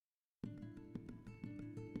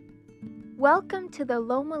Welcome to the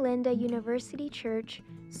Loma Linda University Church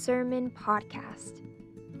Sermon Podcast.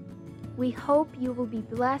 We hope you will be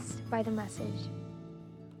blessed by the message.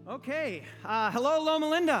 Okay, hello Loma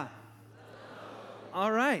Linda.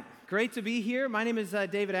 All right, great to be here. My name is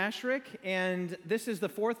David Asscherick, and this is the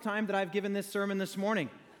fourth time that I've given this sermon this morning.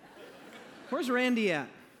 Where's Randy at?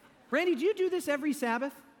 Randy, do you do this every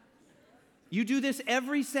Sabbath? You do this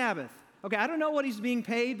every Sabbath. Okay, I don't know what he's being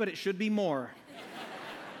paid, but it should be more.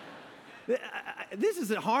 This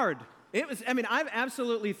is hard. I've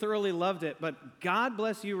absolutely thoroughly loved it, but God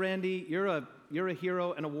bless you, Randy. You're a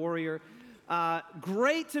hero and a warrior.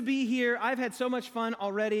 Great to be here. I've had so much fun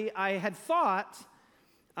already. I had thought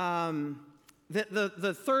that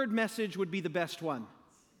the third message would be the best one.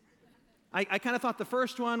 I kind of thought the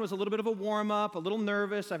first one was a little bit of a warm-up, a little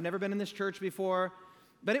nervous. I've never been in this church before,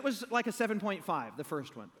 but it was like a 7.5, the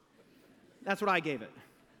first one. That's what I gave it.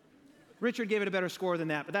 Richard gave it a better score than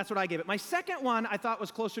that, but that's what I gave it. My second one I thought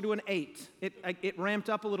was closer to an 8. It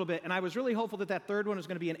ramped up a little bit, and I was really hopeful that that third one was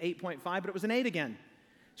going to be an 8.5, but it was an 8 again.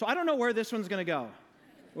 So I don't know where this one's going to go.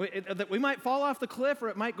 We might fall off the cliff, or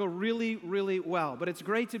it might go really, really well, but it's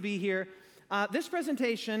great to be here. This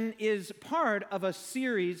presentation is part of a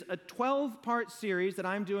series, a 12-part series that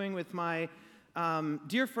I'm doing with my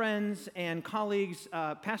dear friends and colleagues,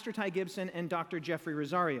 Pastor Ty Gibson and Dr. Jeffrey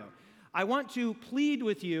Rosario. I want to plead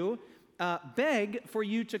with you, beg for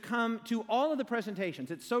you to come to all of the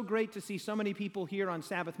presentations. It's so great to see so many people here on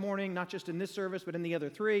Sabbath morning, not just in this service, but in the other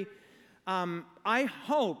three. I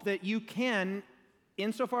hope that you can,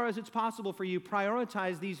 insofar as it's possible for you,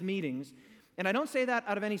 prioritize these meetings. And I don't say that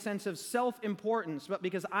out of any sense of self-importance, but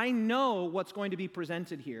because I know what's going to be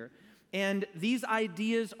presented here. And these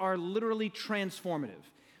ideas are literally transformative.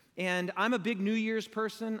 And I'm a big New Year's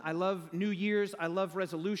person. I love New Year's. I love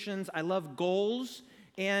resolutions. I love goals.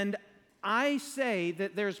 And I say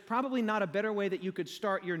that there's probably not a better way that you could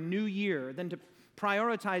start your new year than to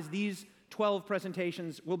prioritize these 12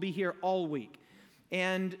 presentations. We'll be here all week.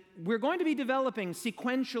 And we're going to be developing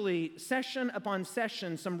sequentially, session upon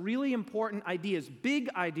session, some really important ideas, big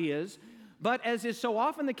ideas, but as is so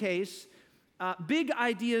often the case, big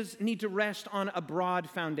ideas need to rest on a broad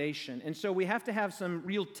foundation. And so we have to have some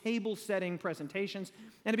real table-setting presentations.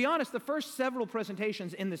 And to be honest, the first several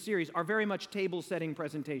presentations in the series are very much table-setting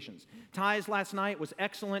presentations. Ty's last night was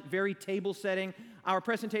excellent, very table-setting. Our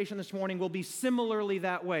presentation this morning will be similarly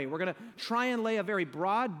that way. We're going to try and lay a very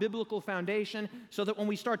broad biblical foundation so that when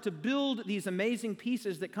we start to build these amazing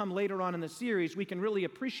pieces that come later on in the series, we can really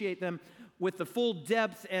appreciate them with the full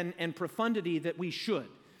depth and profundity that we should.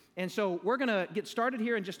 And so we're going to get started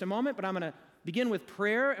here in just a moment, but I'm going to begin with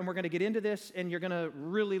prayer, and we're going to get into this, and you're going to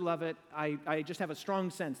really love it. I just have a strong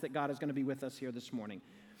sense that God is going to be with us here this morning.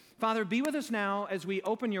 Father, be with us now as we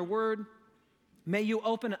open your word. May you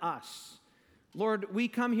open us. Lord, we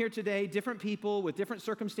come here today, different people with different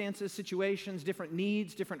circumstances, situations, different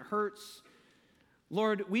needs, different hurts.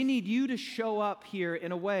 Lord, we need you to show up here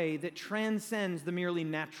in a way that transcends the merely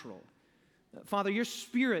natural. Father, your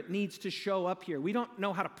Spirit needs to show up here. We don't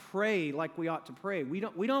know how to pray like we ought to pray. We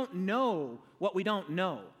don't know what we don't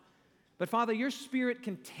know. But Father, your Spirit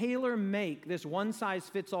can tailor-make this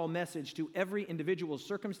one-size-fits-all message to every individual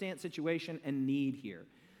circumstance, situation, and need here.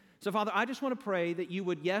 So Father, I just want to pray that you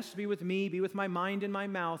would, yes, be with me, be with my mind and my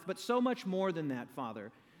mouth, but so much more than that,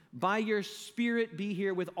 Father. By your Spirit, be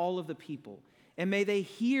here with all of the people. And may they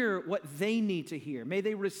hear what they need to hear. May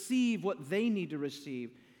they receive what they need to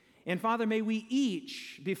receive. And Father, may we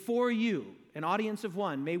each, before you, an audience of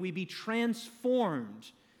one, may we be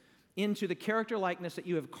transformed into the character likeness that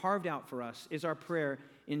you have carved out for us, is our prayer.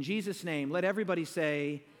 In Jesus' name, let everybody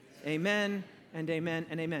say amen and amen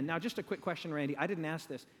and amen. Now, just a quick question, Randy. I didn't ask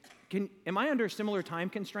this. Am I under similar time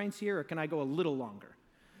constraints here, or can I go a little longer?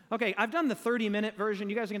 Okay, I've done the 30-minute version.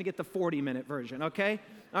 You guys are going to get the 40-minute version, okay?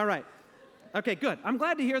 All right. Okay, good. I'm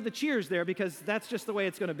glad to hear the cheers there because that's just the way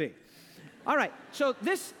it's going to be. All right, so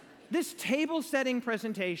this table-setting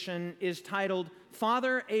presentation is titled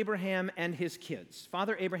Father Abraham and His Kids.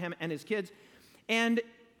 Father Abraham and His Kids. And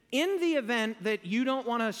in the event that you don't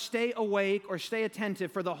want to stay awake or stay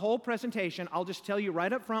attentive for the whole presentation, I'll just tell you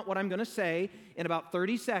right up front what I'm going to say in about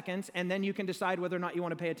 30 seconds, and then you can decide whether or not you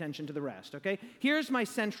want to pay attention to the rest, okay? Here's my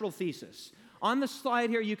central thesis. On the slide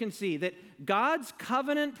here, you can see that God's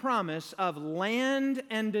covenant promise of land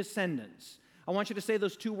and descendants. I want you to say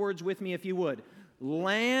those two words with me if you would.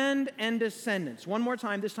 Land and descendants. One more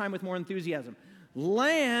time, this time with more enthusiasm.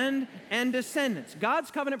 Land and descendants.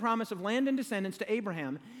 God's covenant promise of land and descendants to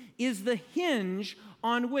Abraham is the hinge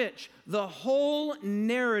on which the whole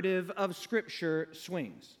narrative of Scripture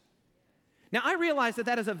swings. Now, I realize that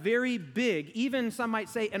that is a very big, even some might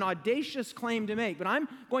say an audacious claim to make, but I'm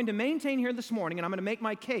going to maintain here this morning, and I'm going to make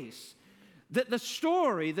my case, that the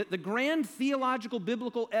story, that the grand theological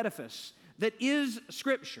biblical edifice that is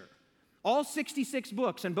Scripture, all 66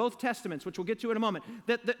 books and both Testaments, which we'll get to in a moment,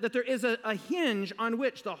 that there is a hinge on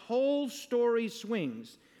which the whole story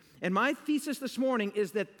swings. And my thesis this morning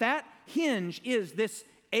is that that hinge is this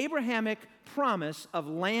Abrahamic promise of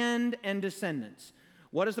land and descendants.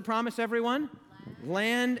 What is the promise, everyone?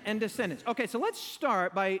 Land and descendants. Okay, so let's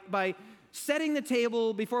start by setting the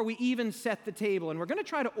table before we even set the table. And we're going to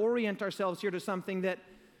try to orient ourselves here to something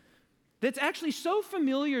that's actually so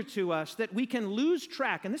familiar to us that we can lose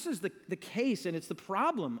track. And this is the case, and it's the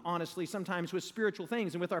problem, honestly, sometimes with spiritual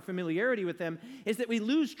things and with our familiarity with them, is that we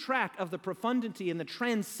lose track of the profundity and the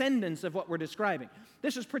transcendence of what we're describing.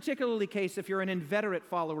 This is particularly the case if you're an inveterate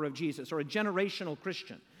follower of Jesus or a generational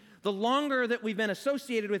Christian. The longer that we've been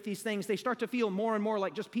associated with these things, they start to feel more and more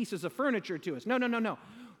like just pieces of furniture to us. No.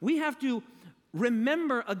 We have to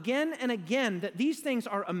remember again and again that these things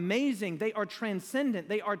are amazing, they are transcendent,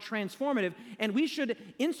 they are transformative, and we should,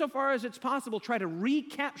 insofar as it's possible, try to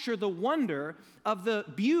recapture the wonder of the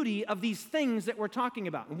beauty of these things that we're talking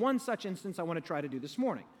about. And one such instance I want to try to do this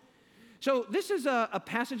morning. So this is a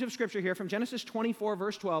passage of Scripture here from Genesis 24,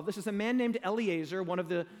 verse 12. This is a man named Eliezer, one of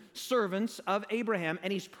the servants of Abraham,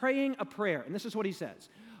 and he's praying a prayer. And this is what he says.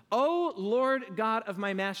 O Lord God of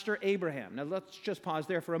my master Abraham. Now let's just pause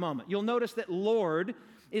there for a moment. You'll notice that Lord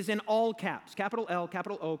is in all caps, capital L,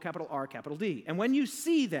 capital O, capital R, capital D. And when you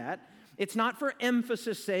see that, it's not for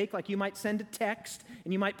emphasis sake, like you might send a text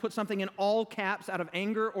and you might put something in all caps out of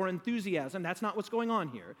anger or enthusiasm. That's not what's going on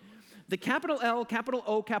here. The capital L, capital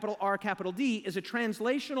O, capital R, capital D is a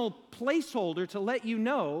translational placeholder to let you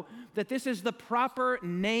know that this is the proper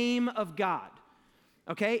name of God.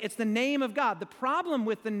 Okay? It's the name of God. The problem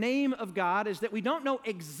with the name of God is that we don't know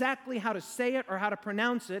exactly how to say it or how to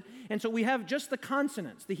pronounce it, and so we have just the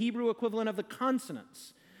consonants, the Hebrew equivalent of the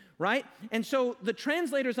consonants, right? And so the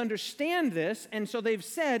translators understand this, and so they've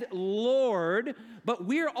said Lord, but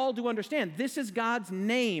we're all to understand this is God's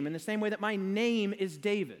name in the same way that my name is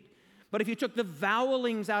David. But if you took the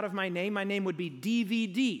vowelings out of my name would be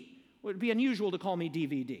DVD. It would be unusual to call me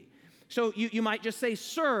DVD. So you might just say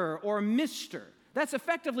Sir or Mr. That's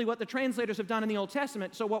effectively what the translators have done in the Old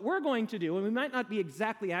Testament. So what we're going to do, and we might not be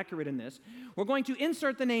exactly accurate in this, we're going to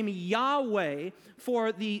insert the name Yahweh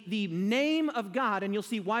for the name of God, and you'll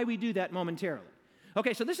see why we do that momentarily.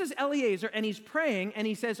 Okay, so this is Eliezer, and he's praying, and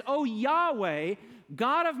he says, O Yahweh,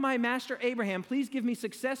 God of my master Abraham, please give me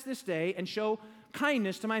success this day and show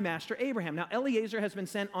kindness to my master Abraham. Now, Eliezer has been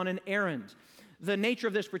sent on an errand. The nature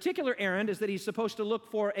of this particular errand is that he's supposed to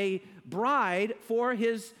look for a bride for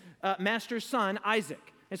his master's son,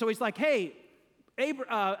 Isaac. And so he's like, hey,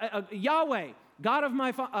 Yahweh, God of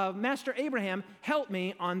my master Abraham, help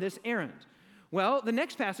me on this errand. Well, the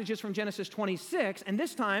next passage is from Genesis 26, and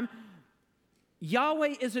this time,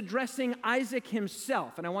 Yahweh is addressing Isaac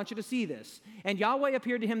himself, and I want you to see this. And Yahweh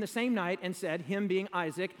appeared to him the same night and said, him being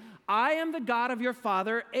Isaac, I am the God of your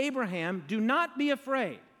father Abraham, do not be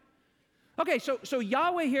afraid. Okay, so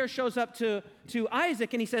Yahweh here shows up to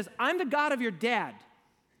Isaac, and he says, I'm the God of your dad.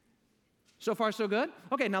 So far, so good?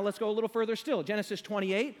 Okay, now let's go a little further still. Genesis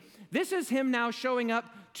 28. This is him now showing up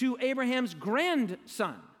to Abraham's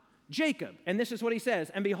grandson, Jacob. And this is what he says.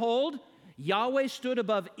 And behold, Yahweh stood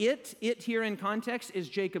above it. It here in context is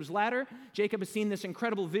Jacob's ladder. Jacob has seen this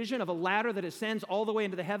incredible vision of a ladder that ascends all the way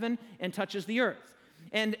into the heaven and touches the earth.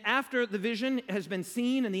 And after the vision has been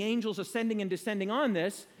seen and the angels ascending and descending on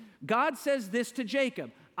this, God says this to Jacob,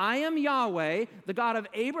 I am Yahweh, the God of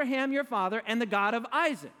Abraham your father, and the God of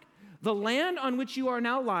Isaac. The land on which you are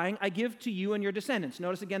now lying, I give to you and your descendants.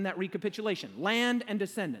 Notice again that recapitulation, land and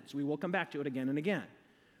descendants. We will come back to it again and again.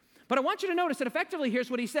 But I want you to notice that effectively, here's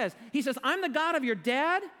what he says. He says, I'm the God of your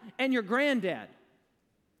dad and your granddad.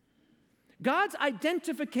 God's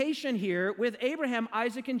identification here with Abraham,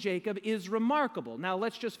 Isaac, and Jacob is remarkable. Now,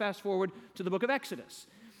 let's just fast forward to the book of Exodus.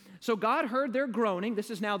 So God heard their groaning.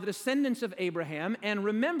 This is now the descendants of Abraham, and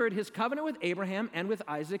remembered his covenant with Abraham and with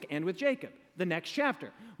Isaac and with Jacob. The next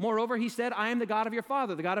chapter. Moreover, he said, I am the God of your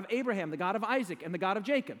father, the God of Abraham, the God of Isaac, and the God of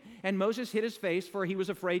Jacob. And Moses hid his face, for he was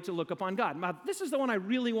afraid to look upon God. Now, this is the one I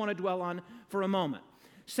really want to dwell on for a moment.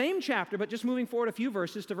 Same chapter, but just moving forward a few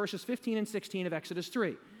verses to verses 15 and 16 of Exodus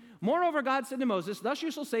 3. Moreover, God said to Moses, thus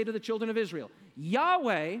you shall say to the children of Israel,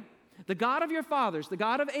 Yahweh, the God of your fathers, the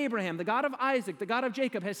God of Abraham, the God of Isaac, the God of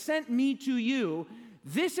Jacob, has sent me to you.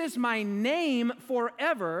 This is my name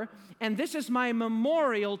forever, and this is my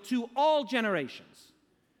memorial to all generations.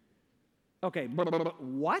 Okay,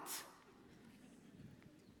 what?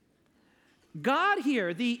 God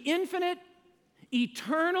here, the infinite,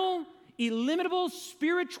 eternal, illimitable,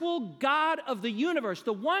 spiritual God of the universe,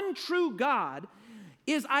 the one true God,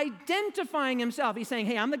 is identifying himself. He's saying,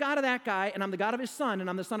 hey, I'm the God of that guy, and I'm the God of his son, and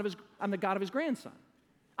I'm the God of his grandson.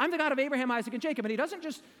 I'm the God of Abraham, Isaac, and Jacob. And he doesn't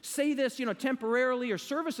just say this, temporarily or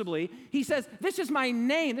serviceably. He says, this is my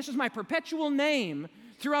name. This is my perpetual name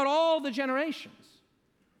throughout all the generations.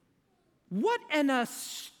 What an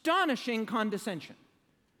astonishing condescension.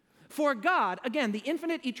 For God, again, the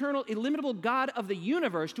infinite, eternal, illimitable God of the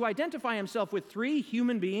universe, to identify himself with three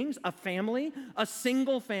human beings, a family, a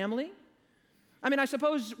single family. I mean, I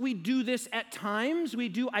suppose we do this at times. We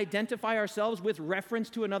do identify ourselves with reference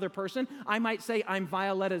to another person. I might say I'm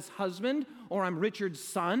Violetta's husband or I'm Richard's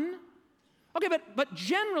son. Okay, but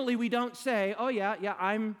generally we don't say, oh yeah,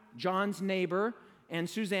 I'm John's neighbor and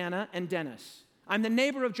Susanna and Dennis. I'm the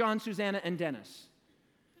neighbor of John, Susanna, and Dennis.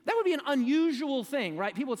 That would be an unusual thing,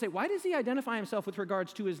 right? People would say, why does he identify himself with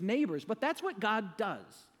regards to his neighbors? But that's what God does.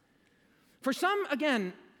 For some,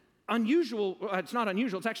 again, unusual, it's not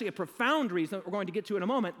unusual, it's actually a profound reason that we're going to get to in a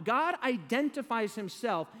moment. God identifies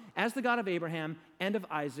himself as the God of Abraham and of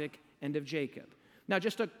Isaac and of Jacob. Now,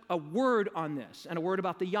 just a word on this and a word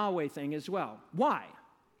about the Yahweh thing as well. Why?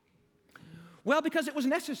 Well, because it was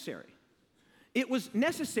necessary. It was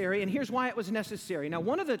necessary, and here's why it was necessary. Now,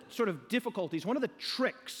 one of the sort of difficulties, one of the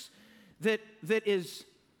tricks that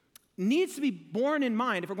needs to be borne in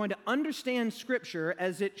mind if we're going to understand Scripture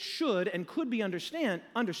as it should and could be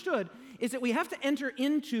understood, is that we have to enter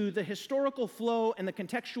into the historical flow and the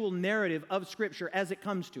contextual narrative of Scripture as it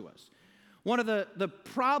comes to us. One of the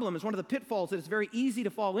problems, one of the pitfalls that it's very easy to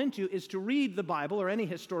fall into is to read the Bible or any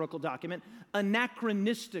historical document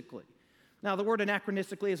anachronistically. Now, the word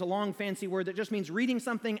anachronistically is a long, fancy word that just means reading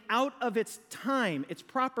something out of its time, its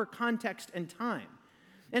proper context and time.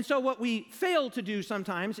 And so what we fail to do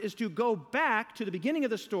sometimes is to go back to the beginning of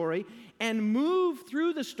the story and move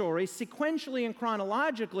through the story sequentially and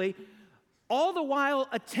chronologically, all the while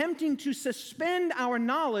attempting to suspend our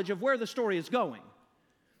knowledge of where the story is going.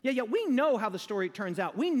 Yeah, we know how the story turns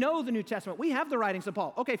out. We know the New Testament. We have the writings of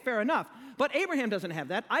Paul. Okay, fair enough. But Abraham doesn't have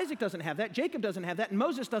that. Isaac doesn't have that. Jacob doesn't have that. And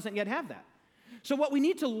Moses doesn't yet have that. So what we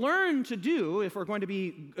need to learn to do, if we're going to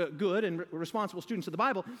be good and responsible students of the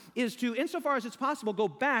Bible, is to, insofar as it's possible, go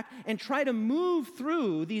back and try to move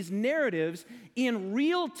through these narratives in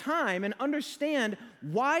real time and understand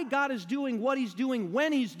why God is doing what he's doing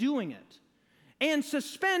when he's doing it, and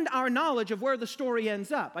suspend our knowledge of where the story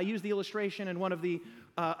ends up. I used the illustration in one of the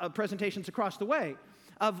presentations across the way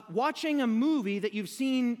of watching a movie that you've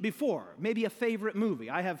seen before, maybe a favorite movie.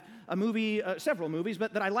 I have a movie, several movies,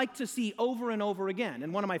 but that I like to see over and over again.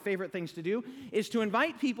 And one of my favorite things to do is to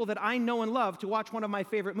invite people that I know and love to watch one of my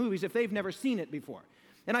favorite movies if they've never seen it before.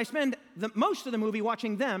 And I spend most of the movie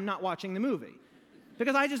watching them, not watching the movie,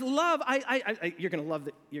 because I just love. You're gonna love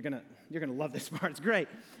you're gonna love this part. It's great,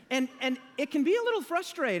 and it can be a little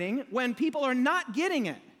frustrating when people are not getting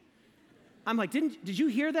it. I'm like, did you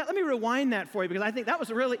hear that? Let me rewind that for you, because I think that was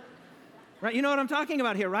really, right? You know what I'm talking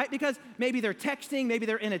about here, right? Because maybe they're texting, maybe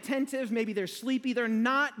they're inattentive, maybe they're sleepy, they're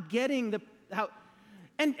not getting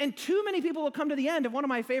and too many people will come to the end of one of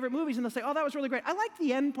my favorite movies and they'll say, oh, that was really great. I like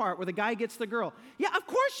the end part where the guy gets the girl. Yeah, of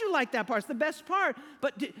course you like that part. It's the best part.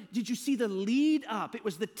 But did you see the lead up? It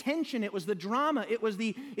was the tension. It was the drama. It was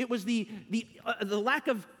the lack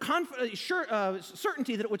of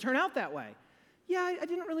certainty that it would turn out that way. Yeah, I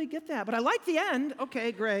didn't really get that, but I liked the end.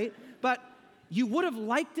 Okay, great. But you would have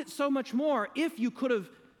liked it so much more if you could have,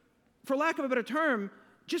 for lack of a better term,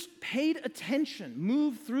 just paid attention,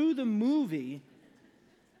 moved through the movie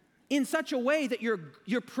in such a way that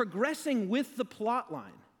you're progressing with the plot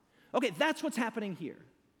line. Okay, that's what's happening here.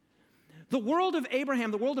 The world of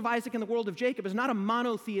Abraham, the world of Isaac, and the world of Jacob is not a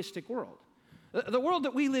monotheistic world. The world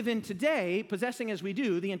that we live in today, possessing as we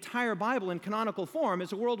do the entire Bible in canonical form,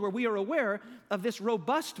 is a world where we are aware of this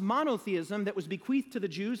robust monotheism that was bequeathed to the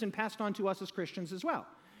Jews and passed on to us as Christians as well.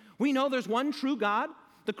 We know there's one true God,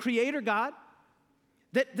 the Creator God,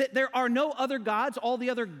 that there are no other gods. All the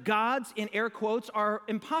other gods, in air quotes, are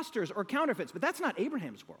imposters or counterfeits. But that's not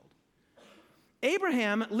Abraham's world.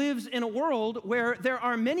 Abraham lives in a world where there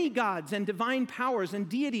are many gods and divine powers and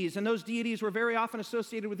deities, and those deities were very often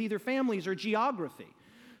associated with either families or geography.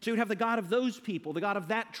 So you'd have the God of those people, the God of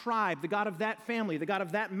that tribe, the God of that family, the God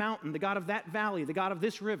of that mountain, the God of that valley, the God of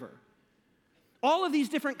this river. All of these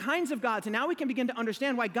different kinds of gods, and now we can begin to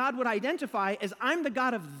understand why God would identify as, I'm the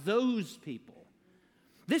God of those people.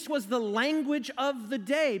 This was the language of the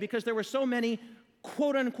day because there were so many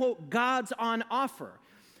quote-unquote gods on offer.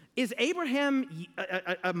 Is Abraham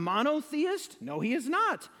a monotheist? No, he is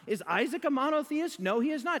not. Is Isaac a monotheist? No,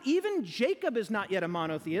 he is not. Even Jacob is not yet a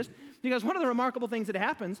monotheist, because one of the remarkable things that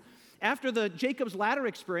happens after the Jacob's ladder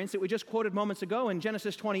experience that we just quoted moments ago in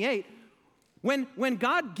Genesis 28, when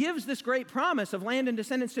God gives this great promise of land and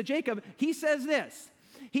descendants to Jacob, he says this.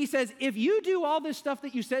 He says, if you do all this stuff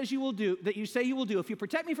that you say you will do, if you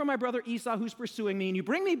protect me from my brother Esau who's pursuing me, and you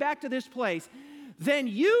bring me back to this place, then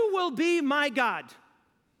you will be my God.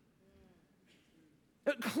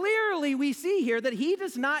 Clearly, we see here that he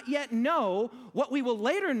does not yet know what we will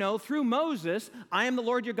later know through Moses. I am the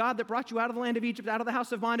Lord your God that brought you out of the land of Egypt, out of the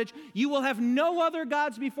house of bondage. You will have no other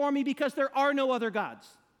gods before me because there are no other gods.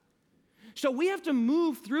 So we have to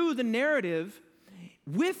move through the narrative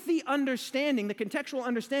with the understanding, the contextual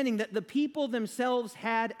understanding that the people themselves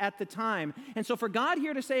had at the time. And so for God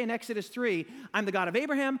here to say in Exodus 3, I'm the God of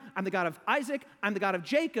Abraham, I'm the God of Isaac, I'm the God of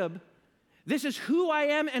Jacob, this is who I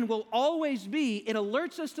am and will always be. It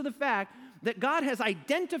alerts us to the fact that God has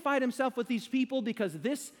identified himself with these people because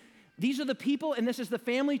these are the people and this is the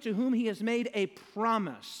family to whom he has made a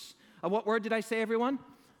promise. What word did I say, everyone?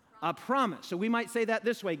 A promise. So we might say that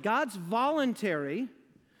this way. God's voluntary,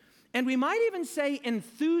 and we might even say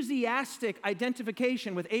enthusiastic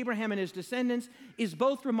identification with Abraham and his descendants is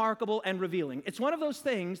both remarkable and revealing. It's one of those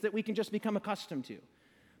things that we can just become accustomed to.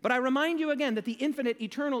 But I remind you again that the infinite,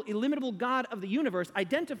 eternal, illimitable God of the universe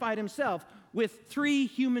identified himself with three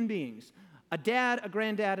human beings, a dad, a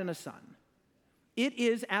granddad, and a son. It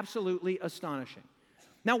is absolutely astonishing.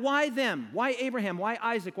 Now, why them? Why Abraham? Why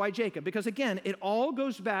Isaac? Why Jacob? Because again, it all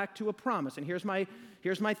goes back to a promise. And here's my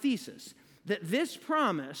thesis, that this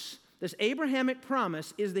promise, this Abrahamic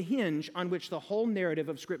promise, is the hinge on which the whole narrative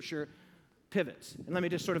of Scripture pivots. And let me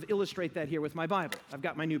just sort of illustrate that here with my Bible. I've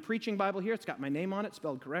got my new preaching Bible here. It's got my name on it,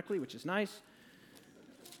 spelled correctly, which is nice.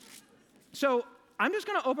 So I'm just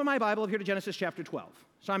going to open my Bible up here to Genesis chapter 12.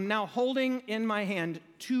 So I'm now holding in my hand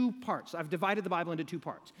two parts. I've divided the Bible into two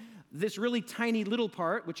parts. This really tiny little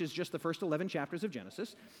part, which is just the first 11 chapters of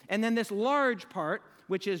Genesis, and then this large part,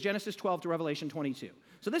 which is Genesis 12 to Revelation 22.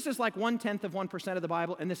 So this is like 0.1% of the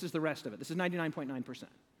Bible, and this is the rest of it. This is 99.9%.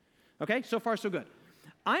 Okay, so far so good.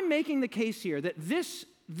 I'm making the case here that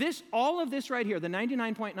all of this right here, the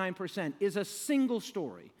 99.9%, is a single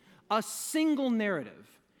story, a single narrative,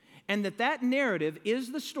 and that narrative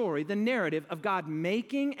is the story, the narrative of God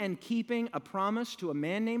making and keeping a promise to a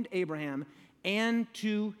man named Abraham and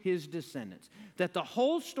to his descendants. That the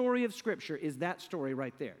whole story of Scripture is that story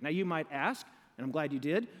right there. Now you might ask, and I'm glad you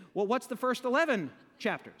did, well, what's the first 11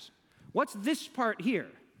 chapters? What's this part here?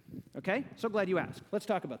 Okay, so glad you asked. Let's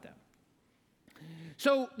talk about that.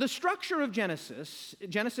 So the structure of Genesis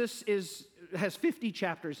has 50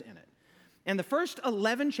 chapters in it. And the first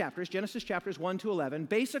 11 chapters, Genesis chapters 1 to 11,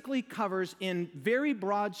 basically covers in very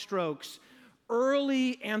broad strokes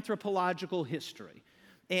early anthropological history.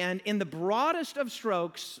 And in the broadest of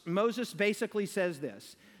strokes, Moses basically says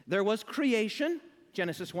this. There was creation,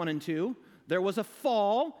 Genesis 1 and 2. There was a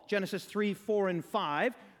fall, Genesis 3, 4, and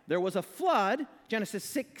 5. There was a flood, Genesis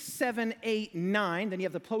 6, 7, 8, 9. Then you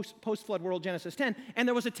have the post-flood world, Genesis 10. And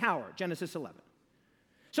there was a tower, Genesis 11.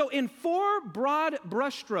 So in four broad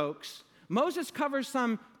brushstrokes, Moses covers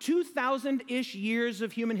some 2,000-ish years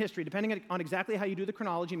of human history, depending on exactly how you do the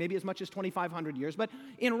chronology, maybe as much as 2,500 years. But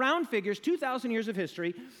in round figures, 2,000 years of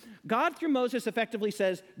history, God through Moses effectively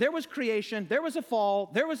says, there was creation, there was a fall,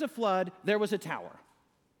 there was a flood, there was a tower.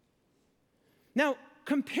 Now,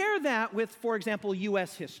 compare that with, for example,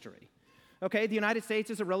 U.S. history. Okay, the United States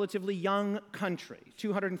is a relatively young country,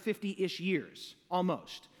 250-ish years,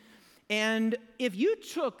 almost. And if you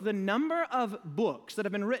took the number of books that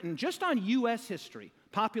have been written just on U.S. history,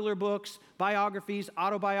 popular books, biographies,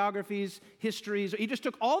 autobiographies, histories, or you just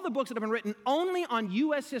took all the books that have been written only on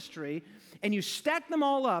U.S. history, and you stacked them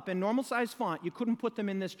all up in normal-sized font, you couldn't put them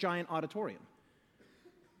in this giant auditorium.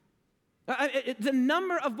 The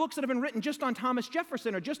number of books that have been written just on Thomas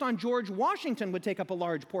Jefferson or just on George Washington would take up a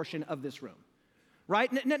large portion of this room,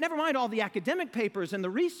 right? Never mind all the academic papers and the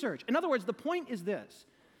research. In other words, the point is this.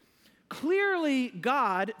 Clearly,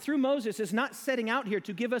 God, through Moses, is not setting out here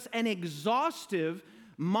to give us an exhaustive,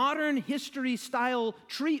 modern history-style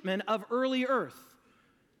treatment of early earth.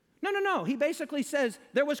 No. He basically says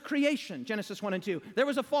there was creation, Genesis 1 and 2. There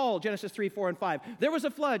was a fall, Genesis 3, 4, and 5. There was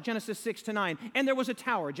a flood, Genesis 6 to 9. And there was a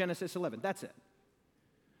tower, Genesis 11. That's it.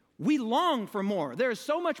 We long for more. There is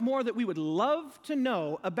so much more that we would love to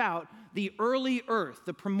know about the early earth,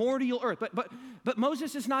 the primordial earth. But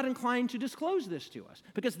Moses is not inclined to disclose this to us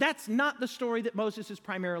because that's not the story that Moses is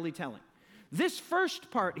primarily telling. This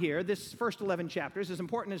first part here, this first 11 chapters, as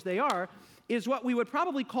important as they are, is what we would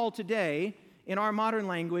probably call today in our modern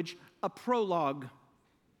language, a prologue.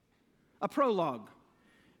 A prologue.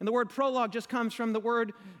 And the word prologue just comes from the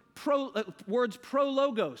words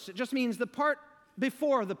prologos. It just means the part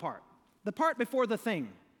before the part before the thing.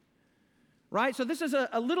 Right? So this is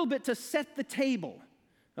a little bit to set the table.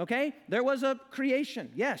 Okay? There was a creation,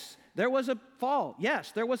 yes. There was a fall,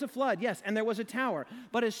 yes. There was a flood, yes. And there was a tower.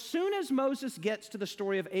 But as soon as Moses gets to the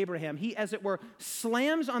story of Abraham, he, as it were,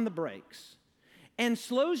 slams on the brakes and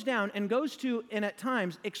slows down and goes to, and at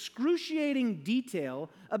times, excruciating detail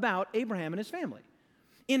about Abraham and his family.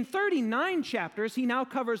 In 39 chapters, he now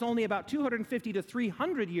covers only about 250 to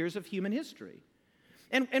 300 years of human history.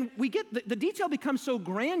 And we get, the detail becomes so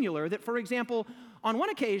granular that, for example, on one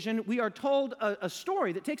occasion, we are told a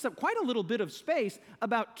story that takes up quite a little bit of space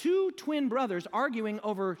about two twin brothers arguing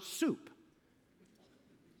over soup.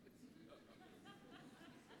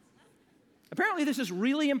 Apparently, this is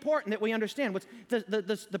really important that we understand what's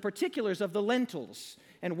the particulars of the lentils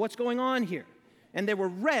and what's going on here. And they were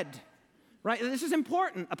red, right? This is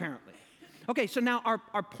important, apparently. Okay, so now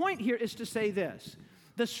our point here is to say this.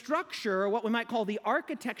 The structure, or what we might call the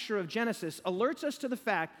architecture of Genesis, alerts us to the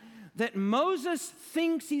fact that Moses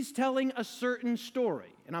thinks he's telling a certain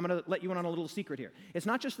story. And I'm going to let you in on a little secret here. It's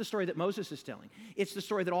not just the story that Moses is telling. It's the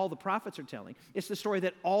story that all the prophets are telling. It's the story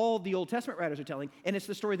that all the Old Testament writers are telling. And it's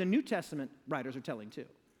the story the New Testament writers are telling too.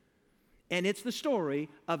 And it's the story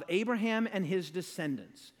of Abraham and his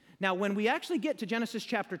descendants. Now, when we actually get to Genesis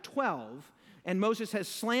chapter 12, and Moses has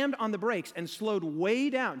slammed on the brakes and slowed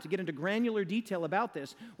way down to get into granular detail about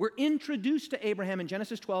this, we're introduced to Abraham in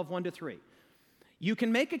Genesis 12, 1-3. You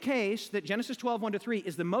can make a case that Genesis 12, 1-3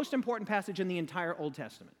 is the most important passage in the entire Old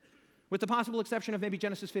Testament, with the possible exception of maybe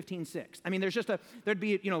Genesis 15, 6. I mean, there'd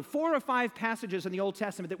be 4 or 5 passages in the Old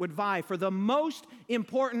Testament that would vie for the most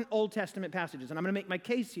important Old Testament passages. And I'm going to make my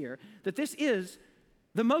case here that this is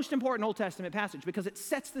the most important Old Testament passage because it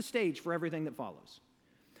sets the stage for everything that follows.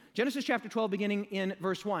 Genesis chapter 12, beginning in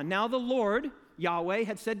verse 1. Now the Lord, Yahweh,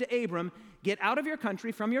 had said to Abram, get out of your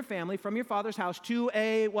country, from your family, from your father's house, to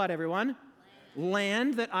a, what, everyone?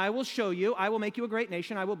 Land that I will show you. I will make you a great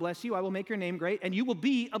nation. I will bless you. I will make your name great, and you will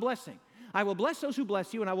be a blessing. I will bless those who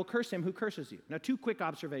bless you, and I will curse him who curses you. Now, 2 quick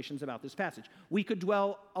observations about this passage. We could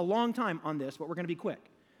dwell a long time on this, but we're going to be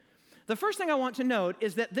quick. The first thing I want to note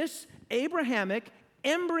is that this Abrahamic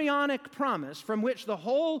embryonic promise from which the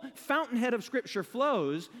whole fountainhead of Scripture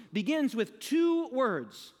flows begins with 2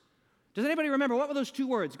 words. Does anybody remember? What were those 2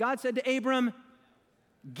 words? God said to Abram,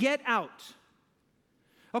 get out.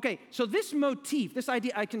 Okay, so this motif, this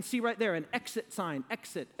idea, I can see right there, an exit sign,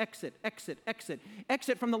 exit, exit, exit, exit.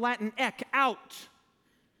 Exit from the Latin ek, out.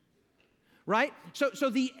 Right? So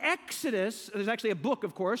the Exodus, there's actually a book,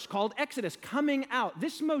 of course, called Exodus, coming out.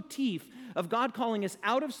 This motif of God calling us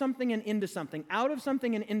out of something and into something, out of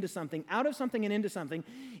something and into something, out of something and into something,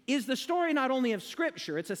 is the story not only of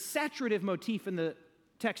Scripture, it's a saturative motif in the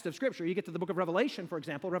text of Scripture. You get to the book of Revelation, for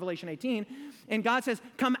example, Revelation 18, and God says,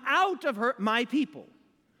 come out of her, my people.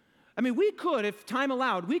 I mean, we could, if time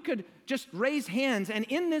allowed, we could just raise hands, and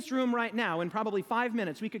in this room right now, in probably 5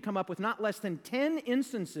 minutes, we could come up with not less than 10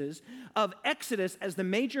 instances of Exodus as the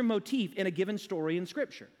major motif in a given story in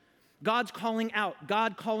Scripture. God's calling out,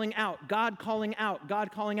 God calling out, God calling out,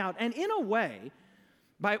 God calling out. And in a way,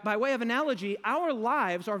 by way of analogy, our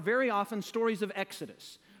lives are very often stories of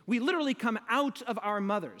Exodus. We literally come out of our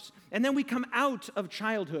mothers, and then we come out of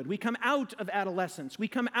childhood. We come out of adolescence. We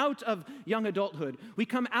come out of young adulthood. We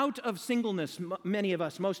come out of singleness, many of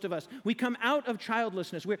us, most of us. We come out of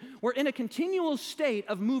childlessness. We're in a continual state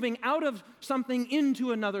of moving out of something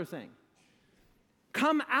into another thing.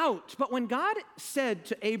 Come out. But when God said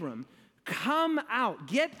to Abram, come out,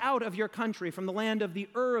 get out of your country from the land of the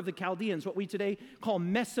Ur of the Chaldeans, what we today call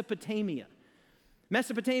Mesopotamia.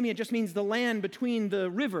 Mesopotamia just means the land between the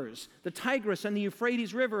rivers, the Tigris and the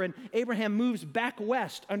Euphrates River, and Abraham moves back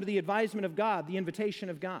west under the advisement of God, the invitation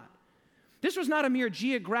of God. This was not a mere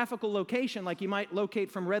geographical location like you might locate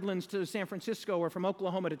from Redlands to San Francisco or from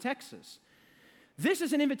Oklahoma to Texas. This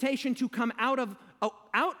is an invitation to come out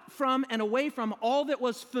from and away from all that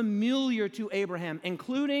was familiar to Abraham,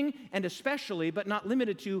 including and especially, but not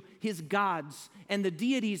limited to, his gods and the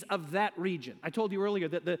deities of that region. I told you earlier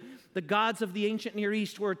that the gods of the ancient Near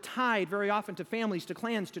East were tied very often to families, to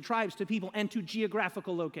clans, to tribes, to people, and to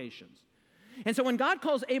geographical locations. And so when God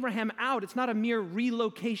calls Abraham out, it's not a mere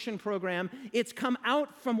relocation program. It's come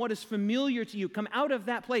out from what is familiar to you. Come out of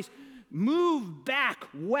that place. Move back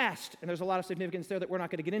west, and there's a lot of significance there that we're not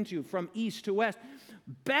going to get into, from east to west,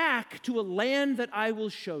 back to a land that I will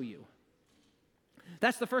show you.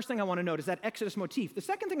 That's the first thing I want to note, is that Exodus motif. The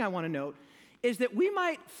second thing I want to note is that we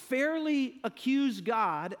might fairly accuse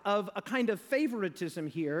God of a kind of favoritism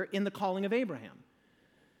here in the calling of Abraham.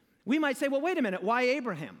 We might say, well, wait a minute, why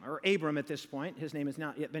Abraham? Or Abram at this point. His name has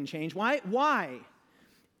not yet been changed. Why?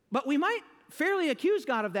 But we might fairly accuse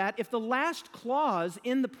God of that if the last clause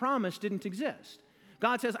in the promise didn't exist.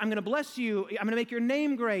 God says, I'm going to bless you. I'm going to make your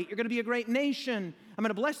name great. You're going to be a great nation. I'm going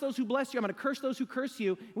to bless those who bless you. I'm going to curse those who curse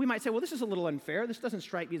you. We might say, well, this is a little unfair. This doesn't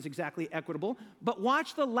strike me as exactly equitable. But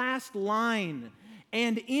watch the last line.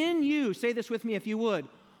 And in you, say this with me if you would,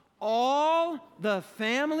 all the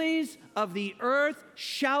families of the earth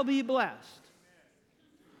shall be blessed.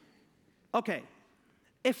 Okay.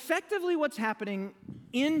 Effectively, what's happening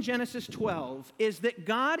in Genesis 12 is that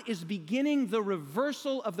God is beginning the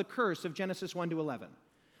reversal of the curse of Genesis 1 to 11.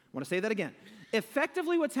 I want to say that again.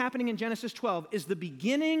 Effectively, what's happening in Genesis 12 is the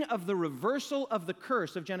beginning of the reversal of the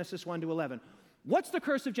curse of Genesis 1 to 11. What's the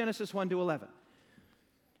curse of Genesis 1 to 11?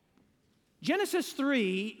 Genesis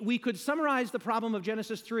 3, we could summarize the problem of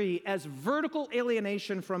Genesis 3 as vertical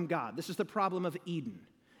alienation from God. This is the problem of Eden.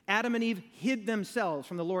 Adam and Eve hid themselves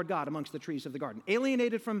from the Lord God amongst the trees of the garden.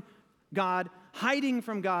 Alienated from God, hiding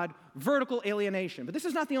from God, vertical alienation. But this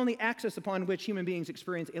is not the only axis upon which human beings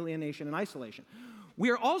experience alienation and isolation. We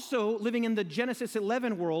are also living in the Genesis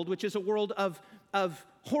 11 world, which is a world of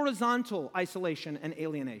horizontal isolation and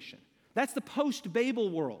alienation. That's the post-Babel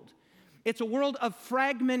world. It's a world of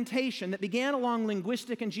fragmentation that began along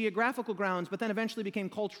linguistic and geographical grounds, but then eventually became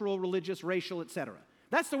cultural, religious, racial, etc.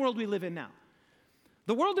 That's the world we live in now.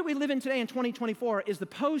 The world that we live in today in 2024 is the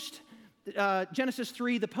post-Genesis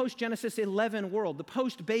 3, the post-Genesis 11 world, the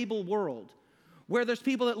post-Babel world, where there's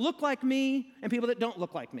people that look like me and people that don't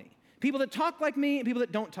look like me, people that talk like me and people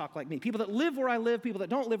that don't talk like me, people that live where I live, people that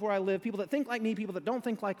don't live where I live, people that think like me, people that don't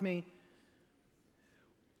think like me.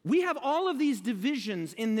 We have all of these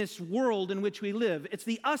divisions in this world in which we live. It's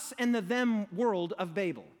the us and the them world of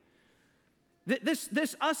Babel.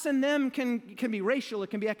 This us and them can be racial,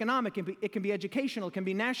 it can be economic, it can be educational, it can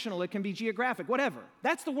be national, it can be geographic, whatever.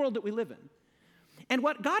 That's the world that we live in. And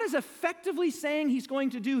what God is effectively saying he's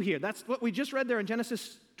going to do here, that's what we just read there in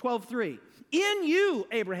Genesis 12:3. In you,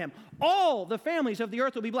 Abraham, all the families of the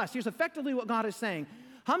earth will be blessed. Here's effectively what God is saying.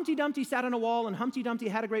 Humpty Dumpty sat on a wall, and Humpty Dumpty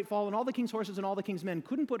had a great fall, and all the king's horses and all the king's men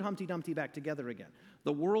couldn't put Humpty Dumpty back together again.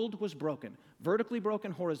 The world was broken, vertically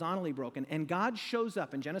broken, horizontally broken, and God shows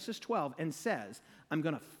up in Genesis 12 and says, I'm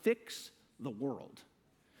going to fix the world.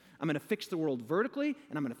 I'm going to fix the world vertically,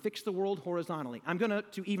 and I'm going to fix the world horizontally. I'm going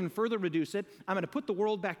to even further reduce it, I'm going to put the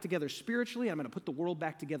world back together spiritually, and I'm going to put the world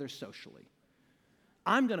back together socially.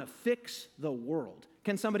 I'm going to fix the world.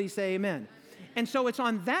 Can somebody say amen? And so it's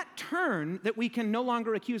on that turn that we can no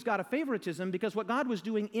longer accuse God of favoritism, because what God was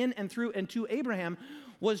doing in and through and to Abraham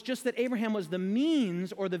was just that Abraham was the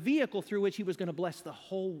means or the vehicle through which he was going to bless the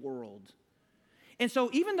whole world. And so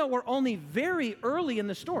even though we're only very early in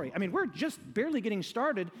the story, I mean, we're just barely getting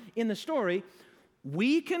started in the story,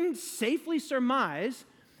 we can safely surmise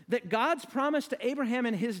that God's promise to Abraham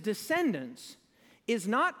and his descendants is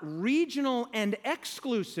not regional and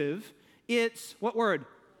exclusive, it's, what word?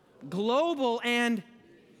 Global and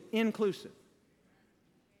inclusive.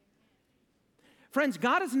 Friends,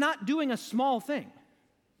 God is not doing a small thing.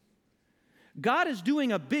 God is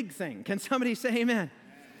doing a big thing. Can somebody say amen?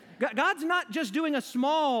 God's not just doing a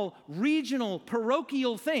small, regional,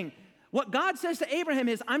 parochial thing. What God says to Abraham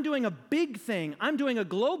is, I'm doing a big thing. I'm doing a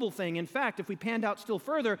global thing. In fact, if we panned out still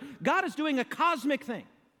further, God is doing a cosmic thing.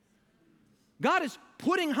 God is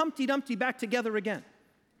putting Humpty Dumpty back together again.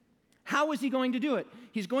 How is he going to do it?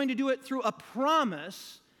 He's going to do it through a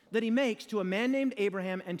promise that he makes to a man named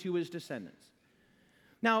Abraham and to his descendants.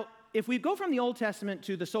 Now, if we go from the Old Testament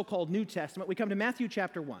to the so-called New Testament, we come to Matthew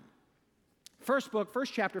chapter 1. First book,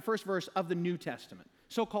 first chapter, first verse of the New Testament,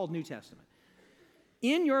 so-called New Testament.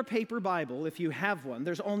 In your paper Bible, if you have one,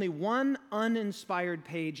 there's only one uninspired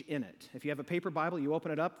page in it. If you have a paper Bible, you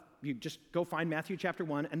open it up, you just go find Matthew chapter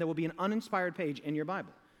 1, and there will be an uninspired page in your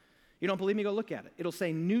Bible. You don't believe me? Go look at it. It'll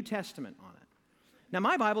say New Testament on it. Now,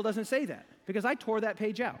 my Bible doesn't say that because I tore that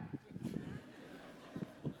page out.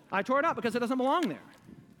 I tore it out because it doesn't belong there,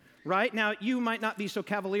 right? Now, you might not be so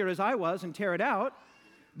cavalier as I was and tear it out,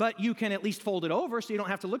 but you can at least fold it over so you don't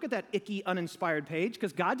have to look at that icky, uninspired page,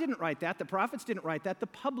 because God didn't write that, the prophets didn't write that, the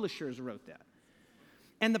publishers wrote that.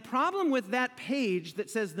 And the problem with that page that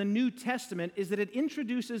says the New Testament is that it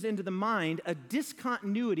introduces into the mind a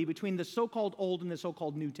discontinuity between the so-called Old and the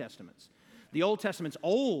so-called New Testaments. The Old Testament's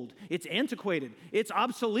old, it's antiquated, it's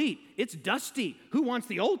obsolete, it's dusty. Who wants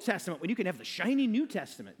the Old Testament when you can have the shiny New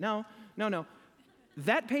Testament? No.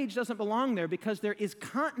 That page doesn't belong there because there is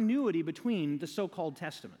continuity between the so-called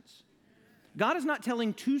Testaments. God is not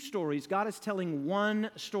telling two stories. God is telling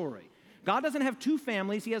one story. God doesn't have two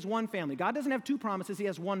families. He has one family. God doesn't have two promises. He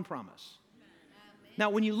has one promise. Now,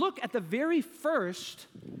 when you look at the very first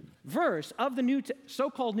verse of the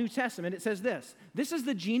so-called New Testament, it says this. This is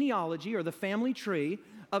the genealogy or the family tree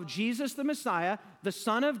of Jesus the Messiah, the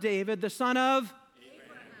son of David, the son of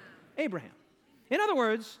Abraham. In other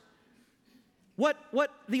words, what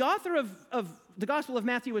the author of the Gospel of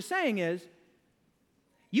Matthew was saying is,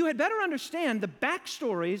 you had better understand the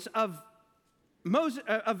backstories of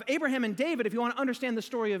Abraham and David if you want to understand the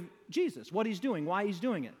story of Jesus, what he's doing, why he's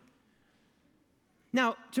doing it.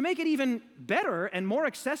 Now, to make it even better and more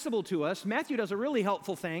accessible to us, Matthew does a really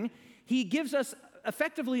helpful thing. He gives us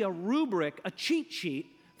effectively a rubric, a cheat sheet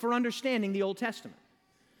for understanding the Old Testament.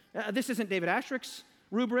 This isn't David Asscherick's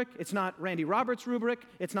rubric. It's not Randy Roberts' rubric.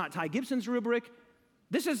 It's not Ty Gibson's rubric.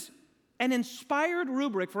 This is an inspired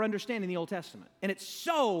rubric for understanding the Old Testament, and it's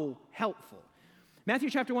so helpful. Matthew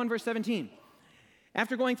chapter 1, verse 17.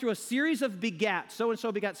 After going through a series of begat,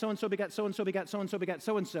 so-and-so begat, so-and-so begat, so-and-so begat, so-and-so begat,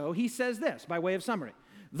 so-and-so, he says this by way of summary.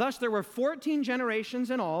 Thus there were 14 generations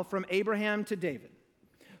in all from Abraham to David,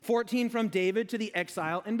 14 from David to the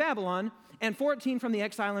exile in Babylon, and 14 from the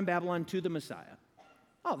exile in Babylon to the Messiah.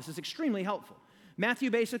 Oh, this is extremely helpful. Matthew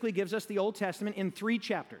basically gives us the Old Testament in 3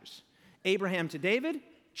 chapters. Abraham to David,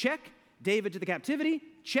 check. David to the captivity,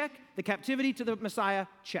 check. The captivity to the Messiah,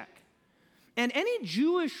 check. And any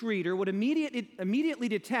Jewish reader would immediately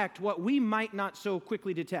detect what we might not so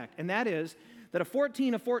quickly detect, and that is that a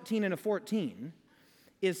 14, a 14, and a 14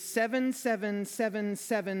 is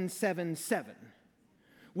 7777777,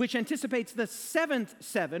 which anticipates the 7th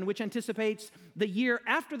 7, which anticipates the year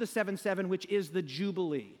after the 7-7, which is the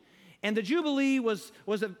Jubilee. And the Jubilee was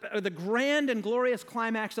the grand and glorious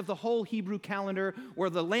climax of the whole Hebrew calendar, where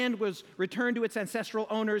the land was returned to its ancestral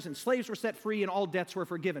owners and slaves were set free and all debts were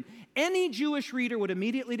forgiven. Any Jewish reader would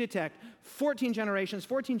immediately detect 14 generations,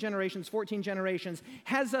 14 generations, 14 generations,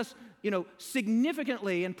 has us,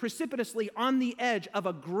 significantly and precipitously on the edge of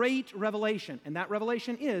a great revelation. And that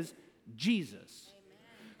revelation is Jesus,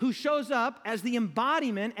 who shows up as the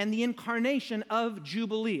embodiment and the incarnation of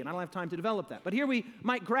Jubilee. And I don't have time to develop that. But here we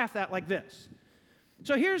might graph that like this.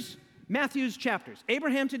 So here's Matthew's chapters.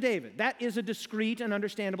 Abraham to David. That is a discrete and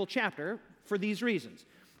understandable chapter for these reasons.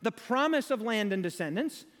 The promise of land and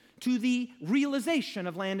descendants to the realization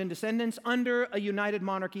of land and descendants under a united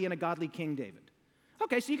monarchy and a godly King David.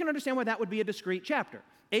 Okay, so you can understand why that would be a discrete chapter.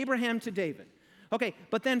 Abraham to David. Okay,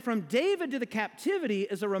 but then from David to the captivity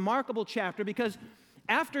is a remarkable chapter because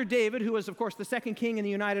after David, who was, of course, the second king in the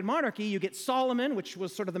united monarchy, you get Solomon, which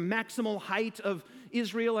was sort of the maximal height of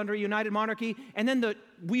Israel under a united monarchy, and then the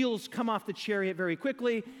wheels come off the chariot very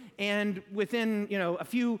quickly, and within, a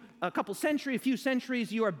few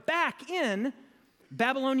centuries, you are back in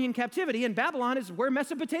Babylonian captivity, and Babylon is where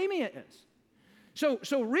Mesopotamia is. So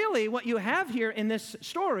really, what you have here in this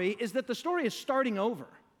story is that the story is starting over.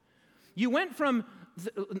 You went from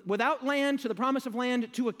without land to the promise of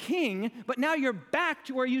land to a king, but now you're back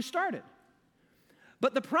to where you started.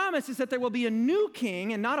 But the promise is that there will be a new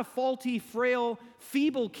king and not a faulty, frail,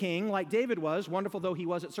 feeble king like David was, wonderful though he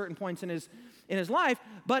was at certain points in his life,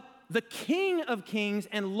 but the King of Kings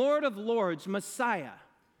and Lord of Lords, Messiah.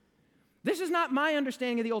 This is not my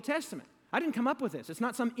understanding of the Old Testament. I didn't come up with this. It's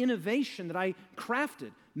not some innovation that I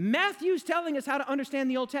crafted. Matthew's telling us how to understand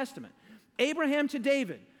the Old Testament. Abraham to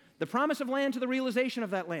David. The promise of land to the realization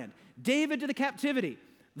of that land. David to the captivity.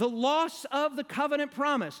 The loss of the covenant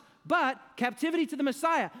promise. But captivity to the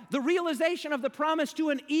Messiah. The realization of the promise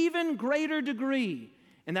to an even greater degree.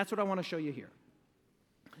 And that's what I want to show you here.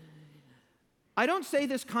 I don't say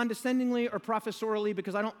this condescendingly or professorially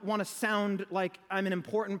because I don't want to sound like I'm an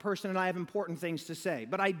important person and I have important things to say.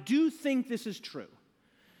 But I do think this is true.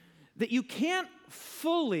 That you can't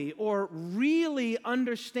fully or really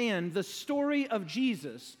understand the story of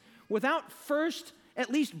Jesus without first, at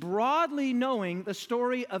least broadly knowing the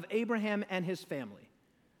story of Abraham and his family.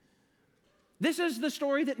 This is the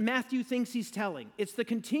story that Matthew thinks he's telling. It's the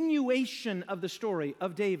continuation of the story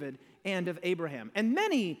of David and of Abraham. And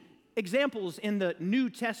many examples in the New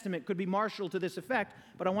Testament could be marshaled to this effect,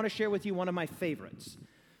 but I want to share with you one of my favorites.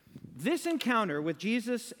 This encounter with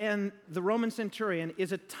Jesus and the Roman centurion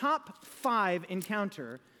is a top 5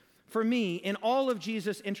 encounter for me in all of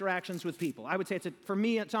Jesus' interactions with people. I would say for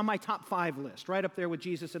me, it's on my top 5 list, right up there with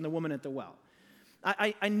Jesus and the woman at the well.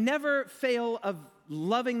 I never fail of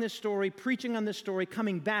loving this story, preaching on this story,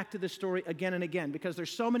 coming back to this story again and again, because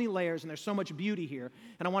there's so many layers and there's so much beauty here,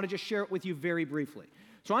 and I want to just share it with you very briefly.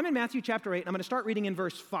 So I'm in Matthew chapter 8, and I'm going to start reading in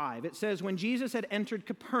verse 5. It says, when Jesus had entered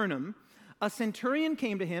Capernaum, a centurion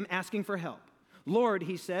came to him asking for help. Lord,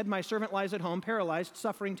 he said, my servant lies at home, paralyzed,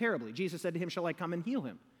 suffering terribly. Jesus said to him, shall I come and heal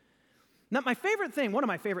him? Now, one of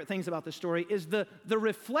my favorite things about this story is the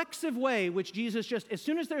reflexive way which Jesus just, as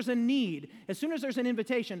soon as there's a need, as soon as there's an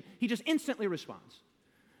invitation, he just instantly responds.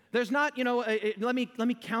 There's not, let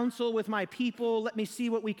me counsel with my people, let me see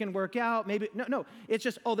what we can work out, maybe, no. It's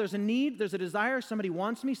just, there's a need, there's a desire, somebody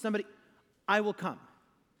wants me, I will come.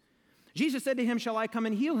 Jesus said to him, shall I come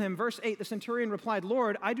and heal him? Verse 8, the centurion replied,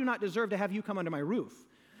 Lord, I do not deserve to have you come under my roof.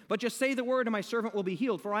 But just say the word and my servant will be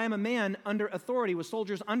healed. For I am a man under authority with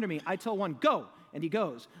soldiers under me. I tell one, go, and he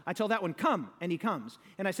goes. I tell that one, come, and he comes.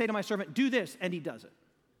 And I say to my servant, do this, and he does it.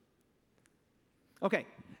 Okay,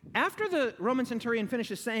 after the Roman centurion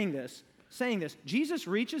finishes saying this, Jesus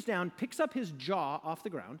reaches down, picks up his jaw off the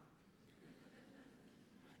ground,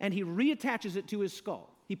 and he reattaches it to his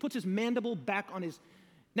skull. He puts his mandible back on his...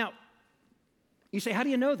 Now, you say, how do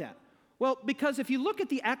you know that? Well, because if you look at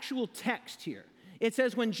the actual text here, it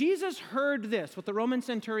says, when Jesus heard this, what the Roman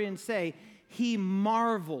centurion say, he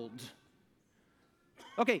marveled.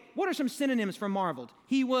 Okay, what are some synonyms for marveled?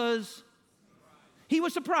 He was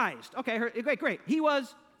surprised. Okay, great. He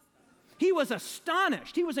was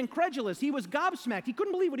astonished. He was incredulous. He was gobsmacked. He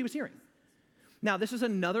couldn't believe what he was hearing. Now, this is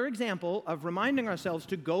another example of reminding ourselves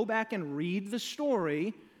to go back and read the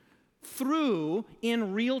story through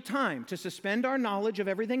in real time, to suspend our knowledge of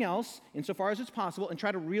everything else insofar as it's possible and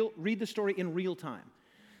try to read the story in real time.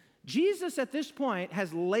 Jesus at this point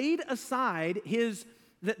has laid aside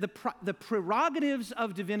the prerogatives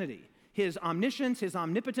of divinity, his omniscience, his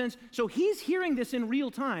omnipotence. So he's hearing this in real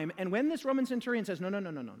time, and when this Roman centurion says, no.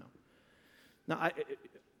 Now,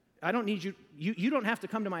 I don't need you. You don't have to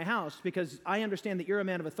come to my house because I understand that you're a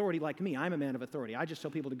man of authority like me. I'm a man of authority. I just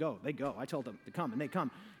tell people to go. They go. I tell them to come, and they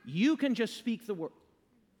come. You can just speak the word.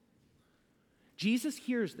 Jesus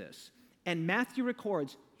hears this, and Matthew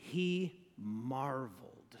records, he marveled.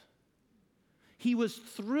 He was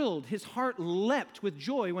thrilled. His heart leapt with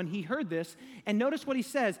joy when he heard this. And notice what he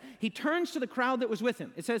says. He turns to the crowd that was with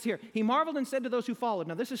him. It says here, he marveled and said to those who followed.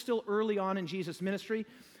 Now, this is still early on in Jesus' ministry.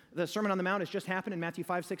 The Sermon on the Mount has just happened in Matthew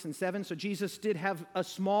 5, 6, and 7, so Jesus did have a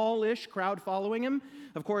smallish crowd following him.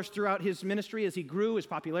 Of course, throughout his ministry, as he grew, his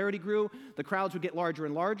popularity grew, the crowds would get larger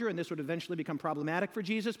and larger, and this would eventually become problematic for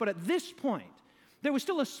Jesus. But at this point, there was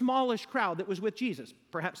still a smallish crowd that was with Jesus,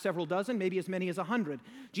 perhaps several dozen, maybe as many as 100.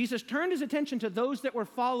 Jesus turned his attention to those that were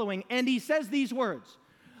following, and he says these words,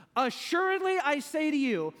 assuredly I say to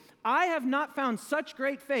you, I have not found such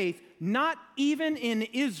great faith, not even in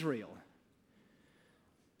Israel.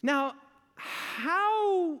 Now,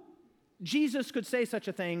 how Jesus could say such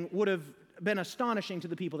a thing would have been astonishing to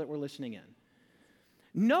the people that were listening in.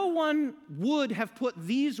 No one would have put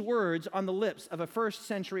these words on the lips of a first,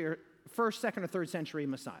 second, or third century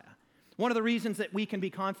Messiah. One of the reasons that we can be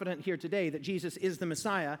confident here today that Jesus is the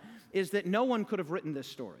Messiah is that no one could have written this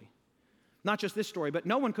story. Not just this story, but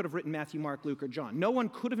no one could have written Matthew, Mark, Luke, or John. No one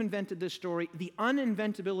could have invented this story. The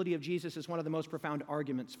uninventability of Jesus is one of the most profound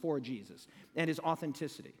arguments for Jesus and his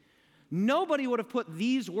authenticity. Nobody would have put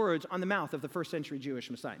these words on the mouth of the first century Jewish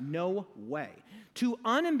Messiah. No way. To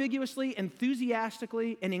unambiguously,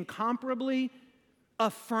 enthusiastically, and incomparably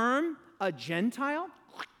affirm a Gentile,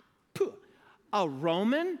 a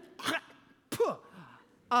Roman,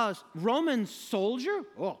 a Roman soldier,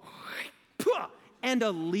 and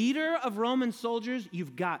a leader of Roman soldiers,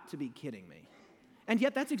 you've got to be kidding me. And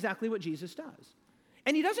yet that's exactly what Jesus does.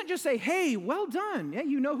 And he doesn't just say, hey, well done. Yeah,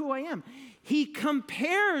 you know who I am. He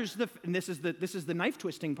compares and this is the knife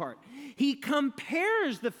twisting part. He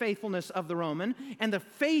compares the faithfulness of the Roman and the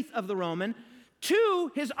faith of the Roman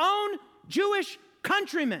to his own Jewish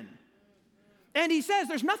countrymen. And he says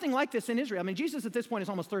there's nothing like this in Israel. I mean, Jesus at this point is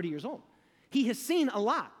almost 30 years old. He has seen a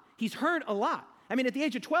lot. He's heard a lot. I mean, at the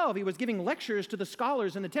age of 12, he was giving lectures to the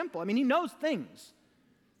scholars in the temple. I mean, he knows things.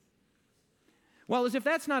 Well, as if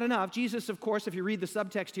that's not enough, Jesus, of course, if you read the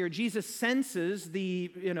subtext here, Jesus senses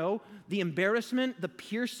the embarrassment, the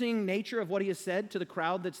piercing nature of what he has said to the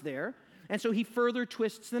crowd that's there. And so he further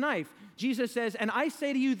twists the knife. Jesus says, and I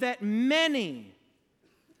say to you that many,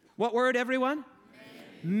 what word, everyone?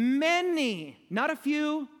 Many, not a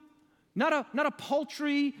few, not a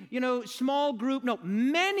paltry, small group. No,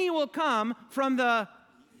 many will come from the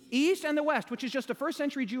east and the west, which is just a first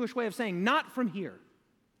century Jewish way of saying not from here.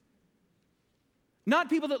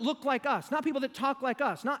 Not people that look like us, not people that talk like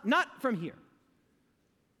us, not from here.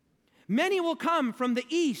 Many will come from the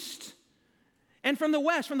east and from the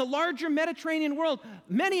west, from the larger Mediterranean world.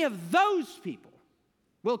 Many of those people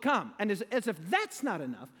will come. And as if that's not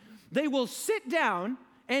enough, they will sit down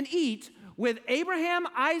and eat with Abraham,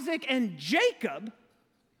 Isaac, and Jacob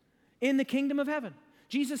in the kingdom of heaven.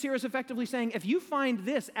 Jesus here is effectively saying, if you find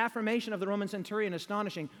this affirmation of the Roman centurion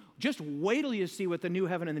astonishing, just wait till you see what the new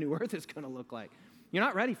heaven and the new earth is going to look like. You're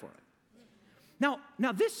not ready for it. Now,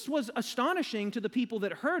 this was astonishing to the people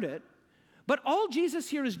that heard it, but all Jesus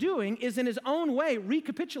here is doing is in his own way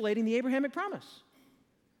recapitulating the Abrahamic promise.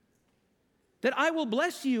 That I will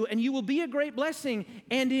bless you and you will be a great blessing,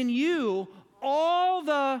 and in you all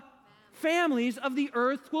the families of the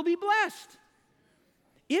earth will be blessed.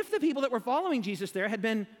 If the people that were following Jesus there had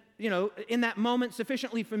been, in that moment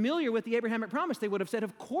sufficiently familiar with the Abrahamic promise, they would have said,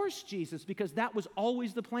 of course, Jesus, because that was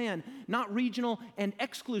always the plan, not regional and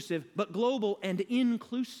exclusive, but global and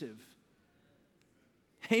inclusive.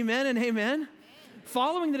 Amen and amen.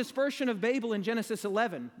 Following the dispersion of Babel in Genesis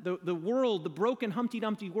 11, the world, the broken Humpty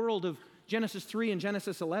Dumpty world of Genesis 3 and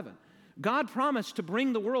Genesis 11, God promised to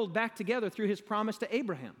bring the world back together through his promise to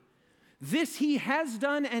Abraham. This he has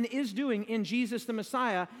done and is doing in Jesus the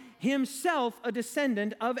Messiah, himself a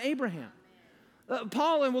descendant of Abraham.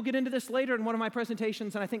 Paul, and we'll get into this later in one of my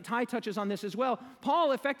presentations, and I think Ty touches on this as well.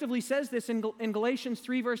 Paul effectively says this in Galatians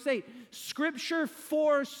 3, verse 8. Scripture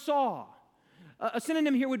foresaw. A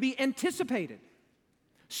synonym here would be anticipated.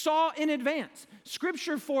 Saw in advance.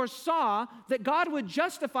 Scripture foresaw that God would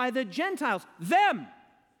justify the Gentiles, them,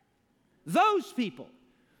 those people.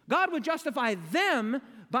 God would justify them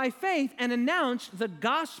by faith and announce the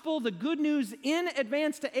gospel, the good news in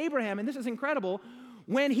advance to Abraham. And this is incredible.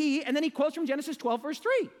 And then he quotes from Genesis 12, verse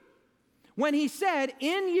 3. When he said,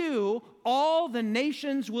 in you all the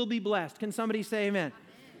nations will be blessed. Can somebody say amen?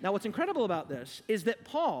 Now what's incredible about this is that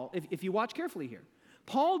Paul, if you watch carefully here,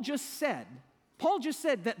 Paul just said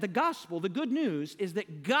that the gospel, the good news, is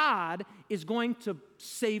that God is going to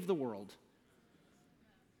save the world.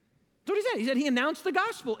 That's what he said. He said he announced the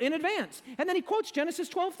gospel in advance. And then he quotes Genesis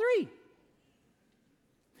 12:3.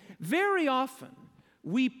 Very often,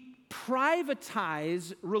 we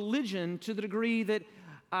privatize religion to the degree that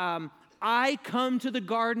I come to the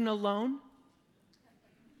garden alone,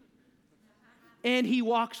 and he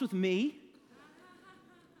walks with me,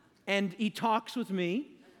 and he talks with me,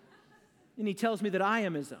 and he tells me that I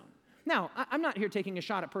am his own. Now, I'm not here taking a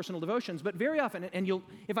shot at personal devotions, but very often, and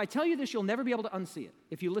if I tell you this, you'll never be able to unsee it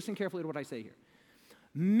if you listen carefully to what I say here.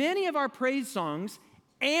 Many of our praise songs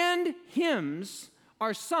and hymns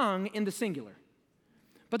are sung in the singular.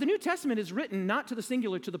 But the New Testament is written not to the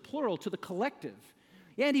singular, to the plural, to the collective.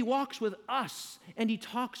 And he walks with us, and he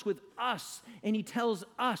talks with us, and he tells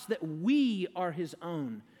us that we are his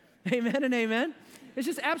own. Amen and amen. It's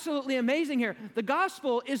just absolutely amazing here. The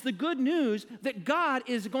gospel is the good news that God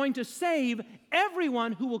is going to save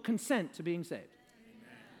everyone who will consent to being saved.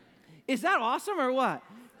 Amen. Is that awesome or what?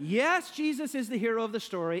 Yes, Jesus is the hero of the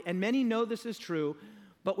story, and many know this is true,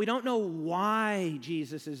 but we don't know why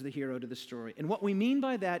Jesus is the hero to the story. And what we mean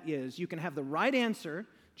by that is you can have the right answer,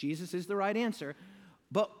 Jesus is the right answer,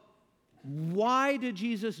 but why did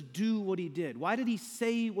Jesus do what he did? Why did he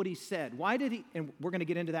say what he said? Why did he, and we're going to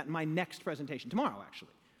get into that in my next presentation, tomorrow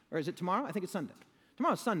actually. Or is it tomorrow? I think it's Sunday.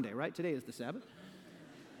 Tomorrow's Sunday, right? Today is the Sabbath.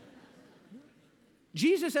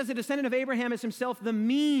 Jesus, as a descendant of Abraham, is himself the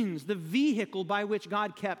means, the vehicle by which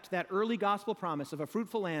God kept that early gospel promise of a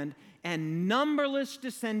fruitful land and numberless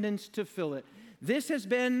descendants to fill it. This has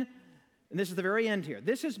been, and this is the very end here,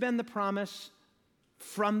 this has been the promise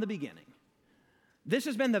from the beginning. This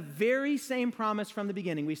has been the very same promise from the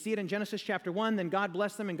beginning. We see it in Genesis chapter 1. Then God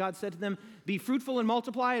blessed them, and God said to them, be fruitful and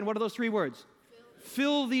multiply. And what are those three words?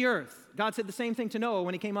 Fill the earth. God said the same thing to Noah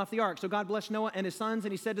when he came off the ark. So God blessed Noah and his sons,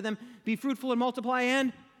 and he said to them, be fruitful and multiply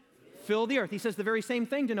and fill the earth. He says the very same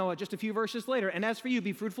thing to Noah just a few verses later. And as for you,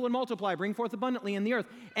 be fruitful and multiply, bring forth abundantly in the earth,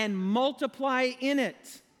 and multiply in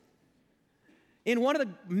it. In one of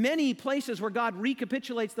the many places where God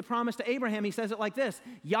recapitulates the promise to Abraham, he says it like this.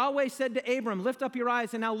 Yahweh said to Abram, lift up your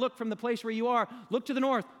eyes and now look from the place where you are. Look to the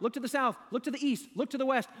north, look to the south, look to the east, look to the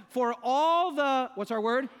west. For all the, what's our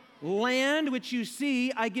word? Land which you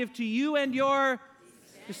see, I give to you and your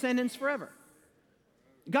descendants forever.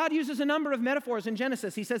 God uses a number of metaphors in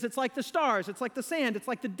Genesis. He says it's like the stars, it's like the sand, it's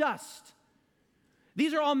like the dust.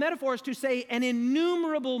 These are all metaphors to say an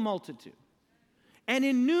innumerable multitude. An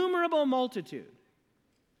innumerable multitude.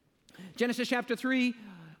 Genesis chapter 3,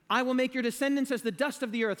 I will make your descendants as the dust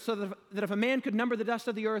of the earth, so that if a man could number the dust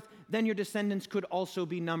of the earth, then your descendants could also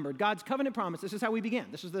be numbered. God's covenant promise, this is how we began.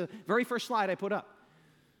 This is the very first slide I put up.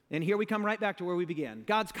 And here we come right back to where we began.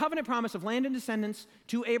 God's covenant promise of land and descendants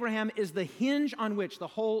to Abraham is the hinge on which the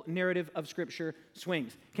whole narrative of Scripture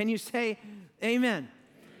swings. Can you say amen?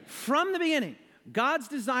 From the beginning, God's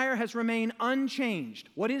desire has remained unchanged.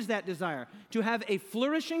 What is that desire? To have a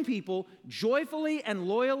flourishing people joyfully and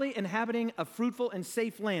loyally inhabiting a fruitful and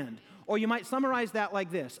safe land. Or you might summarize that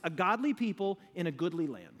like this: a godly people in a goodly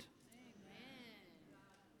land.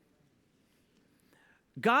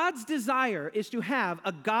 God's desire is to have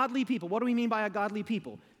a godly people. What do we mean by a godly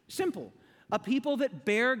people? Simple. A people that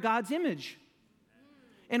bear God's image.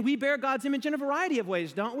 And we bear God's image in a variety of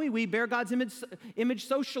ways, don't we? We bear God's image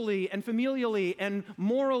socially and familially and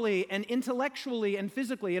morally and intellectually and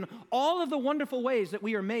physically, and all of the wonderful ways that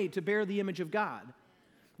we are made to bear the image of God.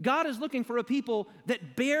 God is looking for a people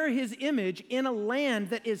that bear his image in a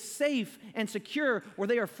land that is safe and secure, where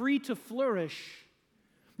they are free to flourish.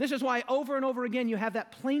 This is why over and over again you have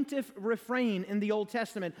that plaintive refrain in the Old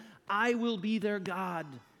Testament: I will be their God,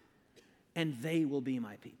 and they will be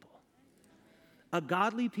my people. A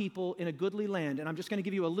godly people in a goodly land. And I'm just going to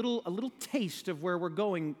give you a little taste of where we're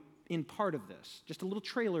going in part of this, just a little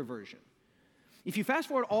trailer version. If you fast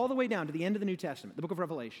forward all the way down to the end of the New Testament, the book of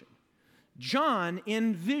Revelation, John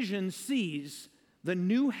in vision sees the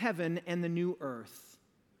new heaven and the new earth,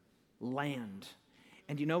 land.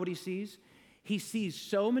 And you know what he sees? He sees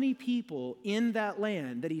so many people in that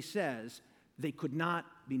land that he says they could not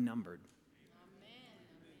be numbered.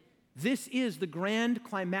 This is the grand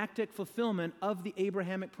climactic fulfillment of the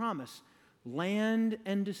Abrahamic promise: land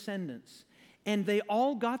and descendants. And they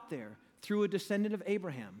all got there through a descendant of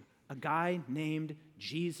Abraham, a guy named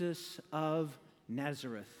Jesus of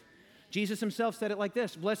Nazareth. Jesus himself said it like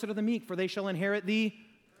this: blessed are the meek, for they shall inherit the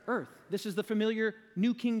earth. This is the familiar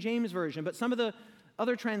New King James Version, but some of the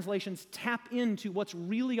other translations tap into what's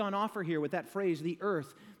really on offer here with that phrase, the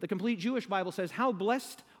earth. The complete Jewish Bible says, how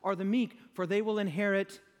blessed are the meek, for they will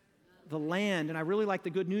inherit the land. And I really like the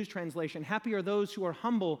Good News translation: happy are those who are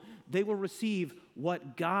humble, they will receive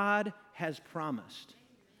what God has promised.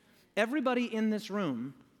 Everybody in this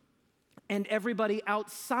room and everybody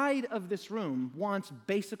outside of this room wants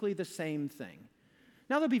basically the same thing.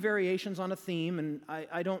 Now, there'll be variations on a theme, and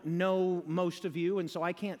I don't know most of you, and so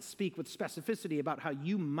I can't speak with specificity about how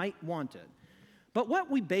you might want it. But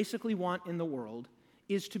what we basically want in the world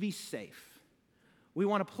is to be safe. We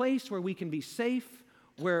want a place where we can be safe,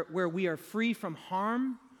 where we are free from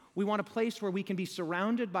harm. We want a place where we can be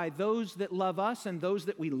surrounded by those that love us and those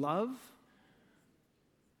that we love.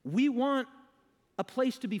 We want a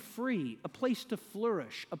place to be free, a place to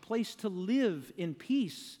flourish, a place to live in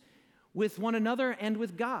peace with one another and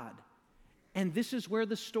with God. And this is where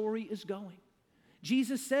the story is going.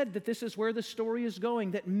 Jesus said that this is where the story is